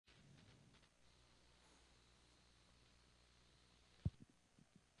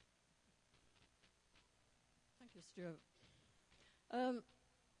you, Stuart.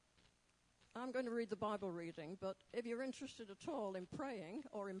 I'm going to read the Bible reading, but if you're interested at all in praying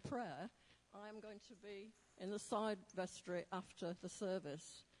or in prayer, I'm going to be in the side vestry after the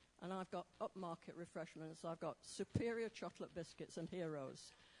service, and I've got upmarket refreshments. I've got superior chocolate biscuits and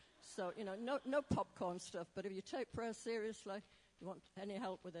heroes. So, no popcorn stuff, but if you take prayer seriously, you want any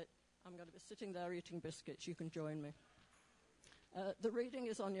help with it, I'm going to be sitting there eating biscuits. You can join me. The reading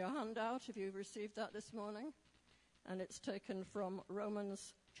is on your handout if you've received that this morning, and it's taken from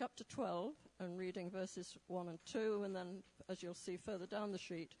Romans chapter 12 and reading verses 1 and 2, and then, as you'll see further down the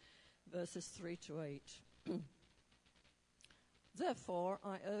sheet, verses 3 to 8. Therefore,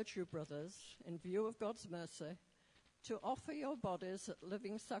 I urge you, brothers, in view of God's mercy, to offer your bodies as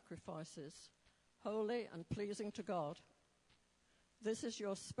living sacrifices, holy and pleasing to God. This is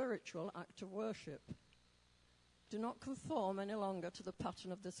your spiritual act of worship. Do not conform any longer to the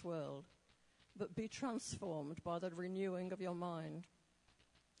pattern of this world, but be transformed by the renewing of your mind.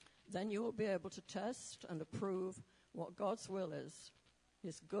 Then you will be able to test and approve what God's will is,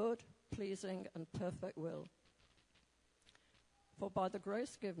 his good, pleasing, and perfect will. For by the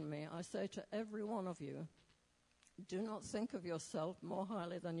grace given me, I say to every one of you, do not think of yourself more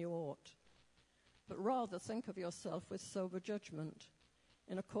highly than you ought, but rather think of yourself with sober judgment,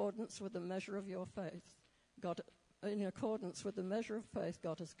 in accordance with the measure of your faith, God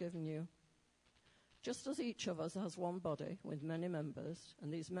has given you. Just as each of us has one body with many members,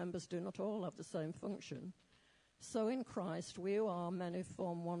 and these members do not all have the same function, so in Christ we who are many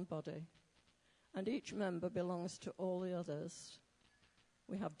form one body, and each member belongs to all the others.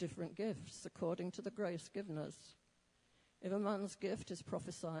 We have different gifts according to the grace given us. If a man's gift is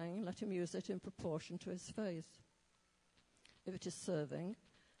prophesying, let him use it in proportion to his faith. If it is serving,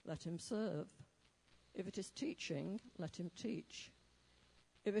 let him serve. If it is teaching, let him teach.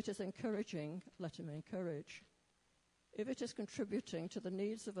 If it is encouraging, let him encourage. If it is contributing to the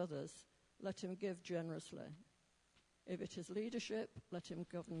needs of others, let him give generously. If it is leadership, let him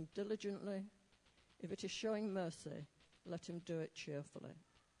govern diligently. If it is showing mercy, let him do it cheerfully.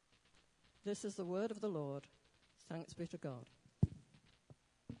 This is the word of the Lord. Thanks be to God.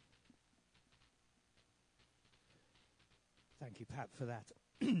 Thank you, Pat, for that.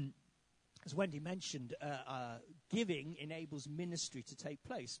 As Wendy mentioned, giving enables ministry to take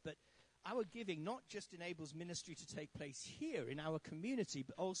place, but our giving not just enables ministry to take place here in our community,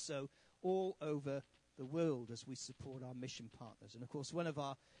 but also all over the world as we support our mission partners. And of course, one of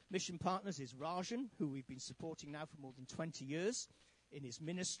our mission partners is Rajan, who we've been supporting now for more than 20 years in his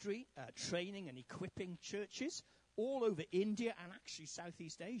ministry, training and equipping churches all over India and actually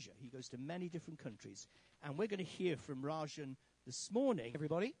Southeast Asia. He goes to many different countries. And we're going to hear from Rajan this morning.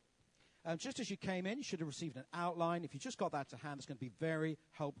 Everybody. Just as you came in, you should have received an outline. If you just got that to hand, it's going to be very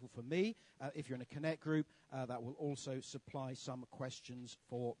helpful for me. If you're in a Connect group, that will also supply some questions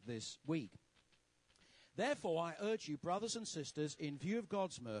for this week. Therefore, I urge you, brothers and sisters, in view of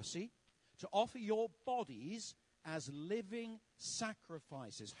God's mercy, to offer your bodies as living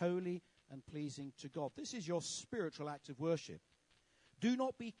sacrifices, holy and pleasing to God. This is your spiritual act of worship. Do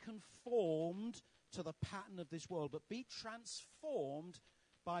not be conformed to the pattern of this world, but be transformed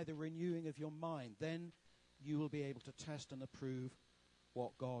by the renewing of your mind. Then you will be able to test and approve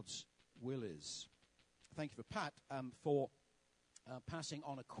what God's will is. Thank you for Pat for passing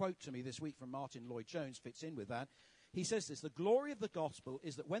on a quote to me this week from Martin Lloyd-Jones. Fits in with that. He says this: the glory of the gospel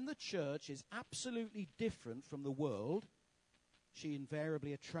is that when the church is absolutely different from the world, she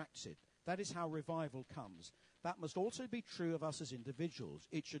invariably attracts it. That is how revival comes. That must also be true of us as individuals.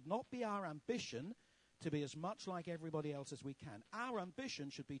 It should not be our ambition to be as much like everybody else as we can. Our ambition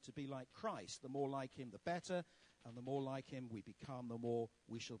should be to be like Christ. The more like him, the better. And the more like him we become, the more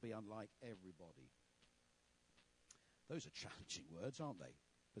we shall be unlike everybody. Those are challenging words, aren't they?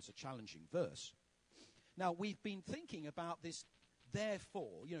 It's a challenging verse. Now, we've been thinking about this,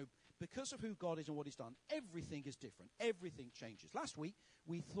 therefore, because of who God is and what he's done, everything is different. Everything changes. Last week,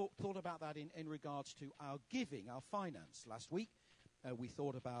 we thought about that in regards to our giving, our finance. Last week, we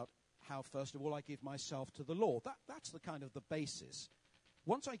thought about how, first of all, I give myself to the Lord. That's the kind of the basis.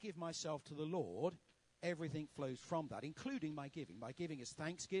 Once I give myself to the Lord, everything flows from that, including my giving. My giving is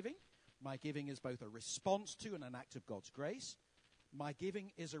thanksgiving. My giving is both a response to and an act of God's grace. My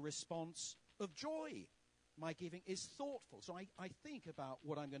giving is a response of joy. My giving is thoughtful. So I think about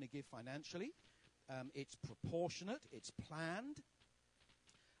what I'm going to give financially. It's proportionate. It's planned.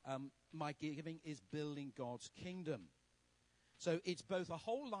 My giving is building God's kingdom. So it's both a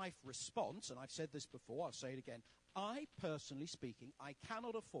whole life response, and I've said this before, I'll say it again. I, personally speaking, I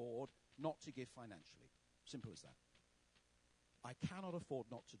cannot afford not to give financially. Simple as that. I cannot afford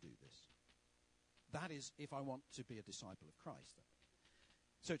not to do this. That is if I want to be a disciple of Christ.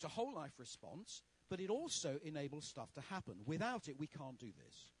 So it's a whole life response, but it also enables stuff to happen. Without it, we can't do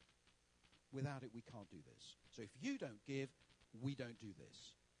this. Without it, we can't do this. So if you don't give, we don't do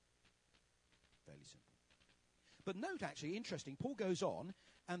this. Fairly simple. But note, actually, interesting, Paul goes on,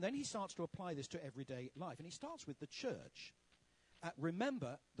 and then he starts to apply this to everyday life. And he starts with the church.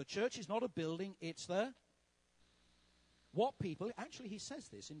 Remember, the church is not a building, it's the what people? Actually, he says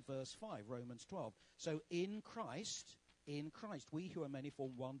this in verse 5, Romans 12. So in Christ, we who are many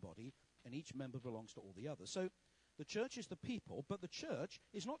form one body, and each member belongs to all the others. So the church is the people, but the church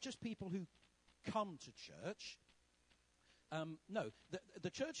is not just people who come to church. No, the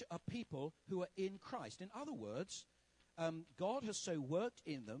church are people who are in Christ. In other words, God has so worked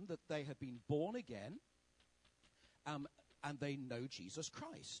in them that they have been born again, and they know Jesus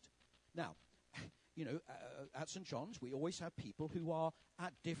Christ. Now, at St. John's, we always have people who are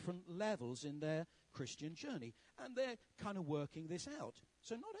at different levels in their Christian journey, and they're kind of working this out.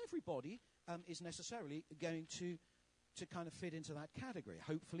 So not everybody is necessarily going to kind of fit into that category.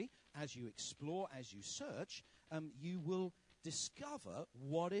 Hopefully, as you explore, as you search, you will discover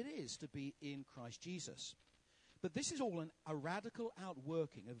what it is to be in Christ Jesus. But this is all a radical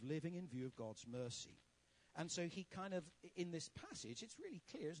outworking of living in view of God's mercy. And so he kind of, in this passage, it's really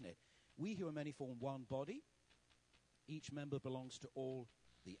clear, isn't it? We who are many form one body. Each member belongs to all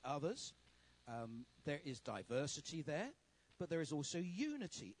the others. There is diversity there, but there is also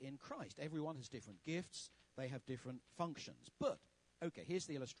unity in Christ. Everyone has different gifts. They have different functions. But, okay, here's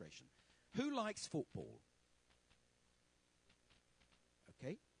the illustration. Who likes football?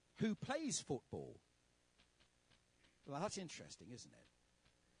 Okay. Who plays football? Well, that's interesting, isn't it?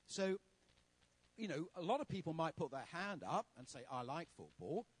 So, a lot of people might put their hand up and say, I like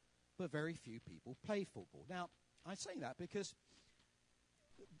football, but very few people play football. Now, I say that because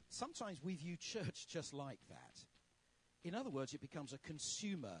sometimes we view church just like that. In other words, it becomes a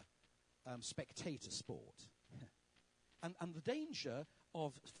consumer spectator sport. and the danger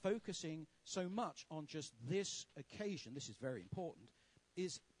of focusing so much on just this occasion, this is very important,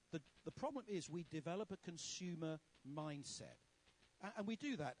 is the problem is we develop a consumer mindset. And we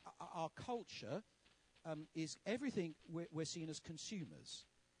do that. Our culture is everything we're seen as consumers.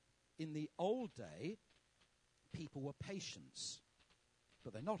 In the old day, people were patients,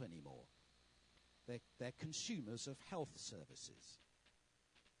 but they're not anymore. They're consumers of health services.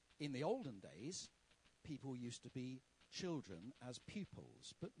 In the olden days, people used to be children as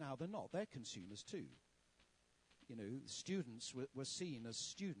pupils, but now they're not. They're consumers too. Students were seen as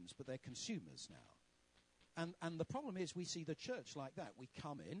students, but they're consumers now. And the problem is we see the church like that. We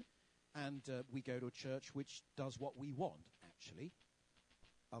come in and we go to a church which does what we want, actually.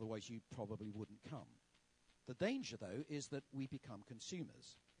 Otherwise, you probably wouldn't come. The danger, though, is that we become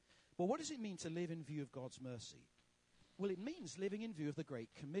consumers. Well, what does it mean to live in view of God's mercy? Well, it means living in view of the Great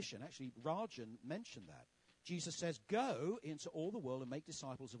Commission. Actually, Rajan mentioned that. Jesus says, go into all the world and make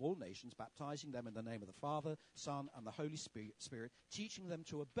disciples of all nations, baptizing them in the name of the Father, Son, and the Holy Spirit, teaching them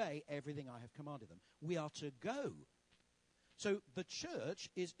to obey everything I have commanded them. We are to go. So the church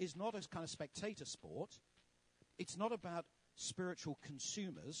is not a kind of spectator sport. It's not about spiritual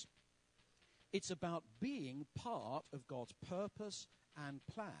consumers. It's about being part of God's purpose and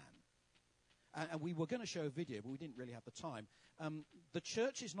plan. And we were going to show a video, but we didn't really have the time. The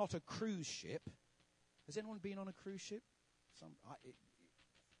church is not a cruise ship. Has anyone been on a cruise ship?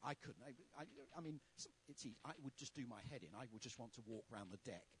 I couldn't. I mean, it's easy. I would just do my head in. I would just want to walk around the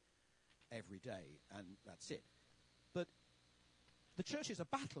deck every day, and that's it. But the church is a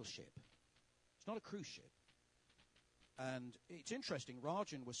battleship. It's not a cruise ship. And it's interesting,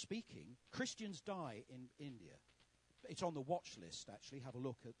 Rajan was speaking. Christians die in India. It's on the watch list, actually. Have a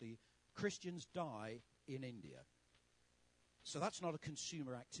look at the Christians die in India. So that's not a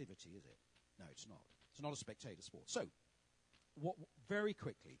consumer activity, is it? No, it's not. It's not a spectator sport. So, very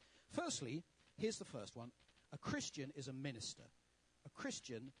quickly. Firstly, here's the first one. A Christian is a minister. A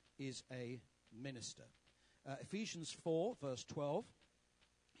Christian is a minister. Ephesians 4, verse 12.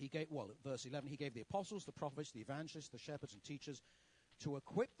 Verse 11, he gave the apostles, the prophets, the evangelists, the shepherds and teachers to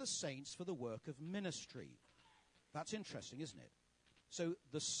equip the saints for the work of ministry. That's interesting, isn't it? So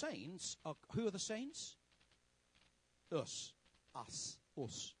the saints who are the saints? Us.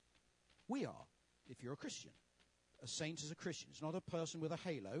 We are, if you're a Christian. A saint is a Christian. It's not a person with a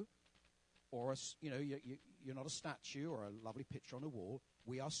halo, or you're not a statue or a lovely picture on a wall.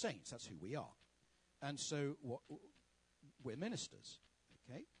 We are saints. That's who we are. And so we're ministers.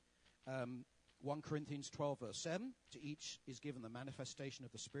 Okay? 1 Corinthians 12, verse 7, to each is given the manifestation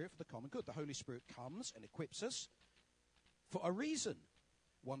of the Spirit for the common good. The Holy Spirit comes and equips us for a reason.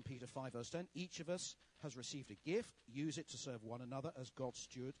 1 Peter 5 verse 10, each of us has received a gift. Use it to serve one another as good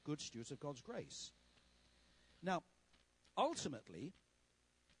stewards of God's grace. Now, ultimately,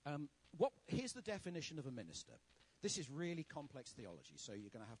 here's the definition of a minister. This is really complex theology, so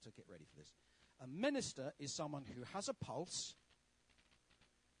you're going to have to get ready for this. A minister is someone who has a pulse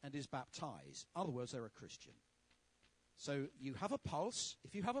and is baptized. In other words, they're a Christian. So you have a pulse.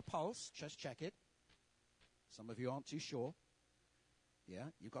 If you have a pulse, just check it. Some of you aren't too sure. Yeah,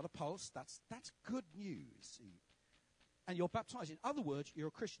 you've got a pulse. That's good news. And you're baptized. In other words, you're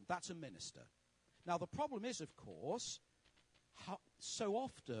a Christian. That's a minister. Now, the problem is, of course, so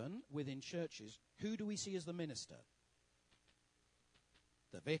often within churches, who do we see as the minister?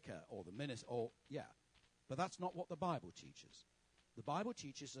 The vicar or the minister, but that's not what the Bible teaches. The Bible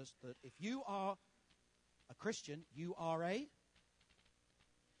teaches us that if you are a Christian, you are a...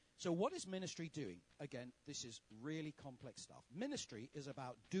 So what is ministry doing? Again, this is really complex stuff. Ministry is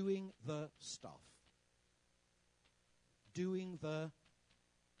about doing the stuff. Doing the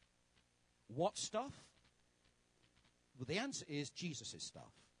what stuff? Well, the answer is Jesus'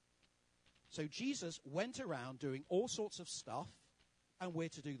 stuff. So Jesus went around doing all sorts of stuff, and we're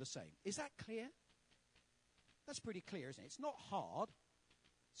to do the same. Is that clear? That's pretty clear, isn't it? It's not hard.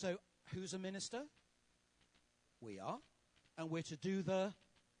 So who's a minister? We are. And we're to do the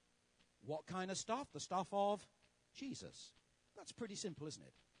what kind of stuff? The stuff of Jesus. That's pretty simple, isn't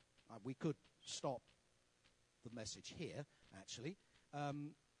it? We could stop the message here, actually.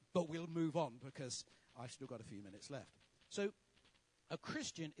 But we'll move on because I've still got a few minutes left. So a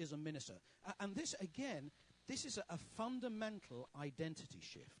Christian is a minister. And this, again, this is a fundamental identity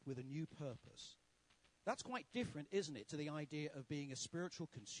shift with a new purpose. That's quite different, isn't it, to the idea of being a spiritual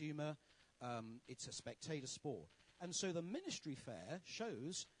consumer. It's a spectator sport. And so the ministry fair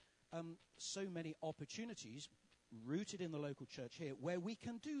shows so many opportunities rooted in the local church here where we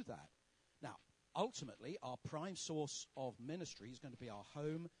can do that. Now, ultimately, our prime source of ministry is going to be our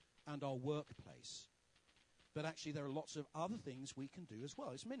home and our workplace. But actually, there are lots of other things we can do as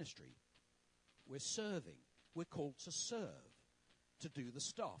well. It's ministry. We're serving. We're called to serve, to do the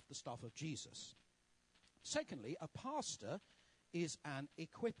stuff of Jesus. Secondly, a pastor is an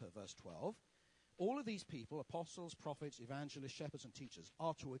equipper, verse 12. All of these people, apostles, prophets, evangelists, shepherds, and teachers,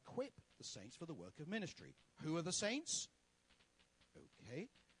 are to equip the saints for the work of ministry. Who are the saints? Okay.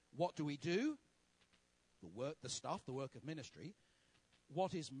 What do we do? The work of ministry.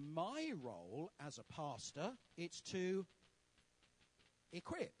 What is my role as a pastor? It's to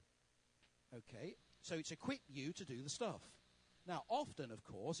equip. Okay. So it's equip you to do the stuff. Now, often, of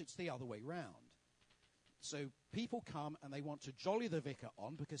course, it's the other way round. So people come and they want to jolly the vicar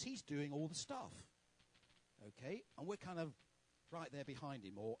on because he's doing all the stuff. Okay? And we're kind of right there behind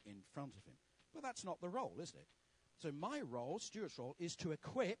him or in front of him. But that's not the role, is it? So my role, Stuart's role, is to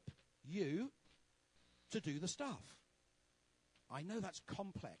equip you to do the stuff. I know that's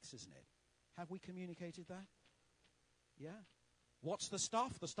complex, isn't it? Have we communicated that? Yeah? What's the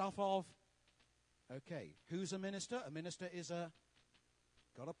stuff? The stuff of... Okay, who's a minister? A minister is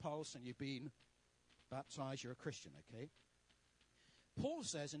got a pulse and you've been baptized, you're a Christian, okay? Paul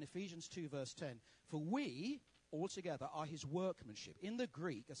says in Ephesians 2 verse 10, for we altogether are his workmanship. In the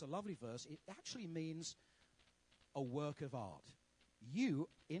Greek, it's a lovely verse, it actually means a work of art. You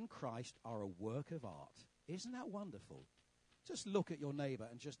in Christ are a work of art. Isn't that wonderful? Just look at your neighbor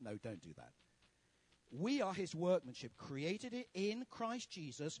and just no, don't do that. We are his workmanship, created in Christ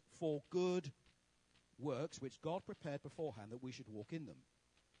Jesus for good works which God prepared beforehand that we should walk in them.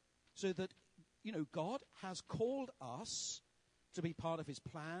 So that, God has called us to be part of his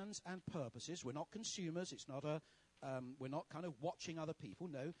plans and purposes. We're not consumers. It's not we're not kind of watching other people.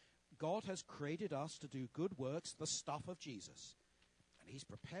 No, God has created us to do good works, the stuff of Jesus. And he's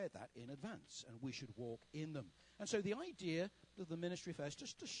prepared that in advance, and we should walk in them. And so the idea of the ministry fair is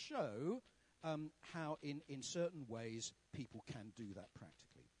just to show how in certain ways people can do that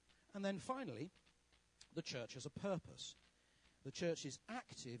practically. And then finally, the church has a purpose. The church is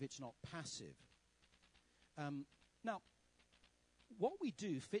active, it's not passive. Now, what we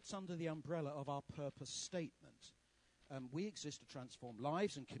do fits under the umbrella of our purpose statement. We exist to transform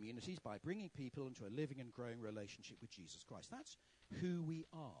lives and communities by bringing people into a living and growing relationship with Jesus Christ. That's who we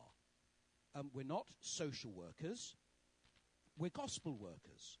are. We're not social workers. We're gospel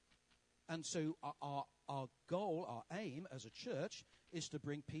workers. And so our goal, our aim as a church is to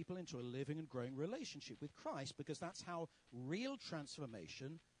bring people into a living and growing relationship with Christ, because that's how real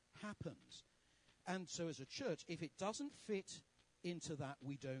transformation happens. And so as a church, if it doesn't fit into that,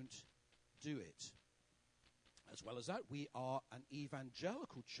 we don't do it. As well as that, we are an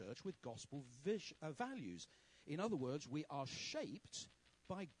evangelical church with gospel values. In other words, we are shaped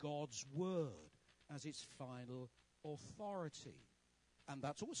by God's word as its final authority. And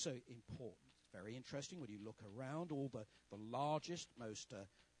that's also important. Very interesting when you look around. All the largest, most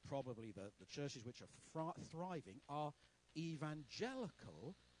probably the churches which are thriving are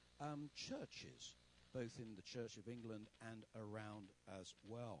evangelical churches, both in the Church of England and around as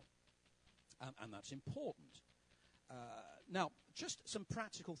well. And that's important. Now, just some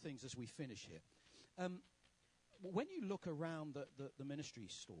practical things as we finish here. When you look around the ministry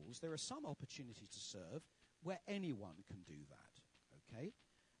stalls, there are some opportunities to serve where anyone can do that, okay?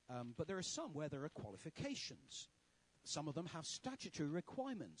 But there are some where there are qualifications. Some of them have statutory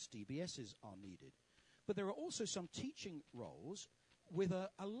requirements. DBSs are needed. But there are also some teaching roles with a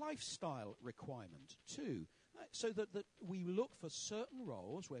lifestyle requirement too. So that we look for certain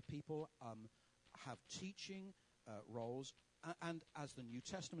roles where people have teaching roles, and as the New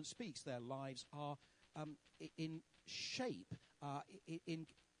Testament speaks, their lives are shaped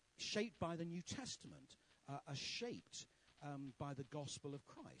by the New Testament, are shaped by the gospel of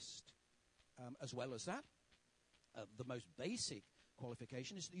Christ. As well as that, the most basic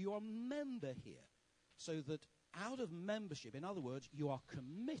qualification is that you are a member here, so that out of membership, in other words, you are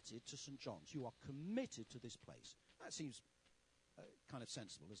committed to St. John's. You are committed to this place. That seems kind of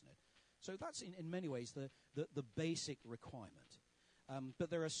sensible, isn't it? So that's in many ways the basic requirement. But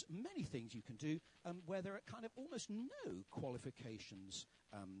there are many things you can do where there are kind of almost no qualifications.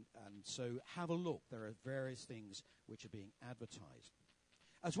 And so have a look. There are various things which are being advertised.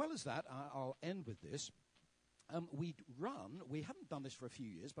 As well as that, I'll end with this. We haven't done this for a few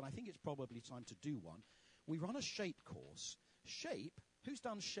years, but I think it's probably time to do one. We run a SHAPE course. SHAPE, who's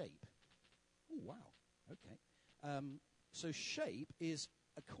done SHAPE? Oh, wow. Okay. So SHAPE is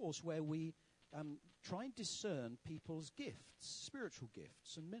a course where we try and discern people's gifts, spiritual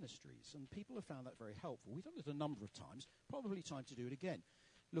gifts and ministries. And people have found that very helpful. We've done it a number of times. Probably time to do it again.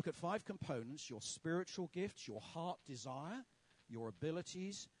 Look at 5 components: your spiritual gifts, your heart desire, your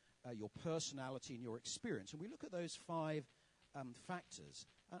abilities, your personality, and your experience. And we look at those 5 factors.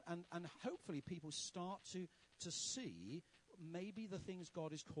 And hopefully people start to see maybe the things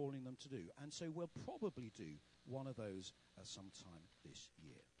God is calling them to do. And so we'll probably do one of those sometime this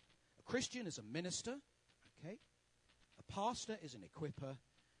year. A Christian is a minister, okay? A pastor is an equipper.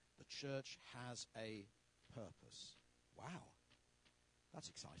 The church has a purpose. Wow. That's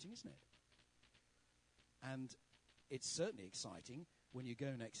exciting, isn't it? And it's certainly exciting when you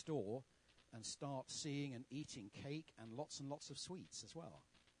go next door and start seeing and eating cake and lots of sweets as well.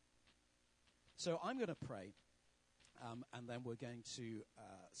 So I'm going to pray, and then we're going to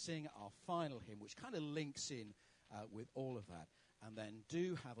sing our final hymn, which kind of links in with all of that. And then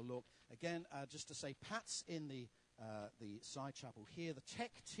do have a look. Again, just to say, Pat's in the side chapel here. The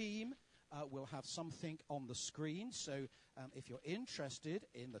tech team will have something on the screen. So if you're interested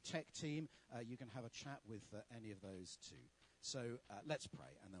in the tech team, you can have a chat with any of those too. So let's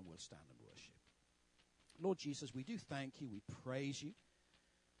pray, and then we'll stand and worship. Lord Jesus, we do thank you. We praise you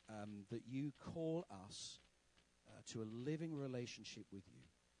that you call us to a living relationship with you.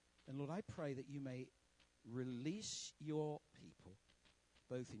 And Lord, I pray that you may release your people,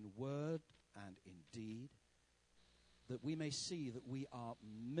 both in word and in deed, that we may see that we are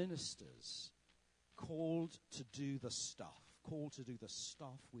ministers called to do the stuff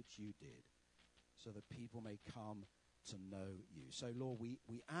which you did, so that people may come to know you. So, Lord, we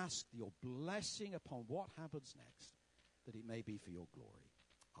ask your blessing upon what happens next, that it may be for your glory.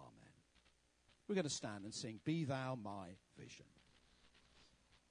 Amen. We're going to stand and sing, Be Thou My Vision.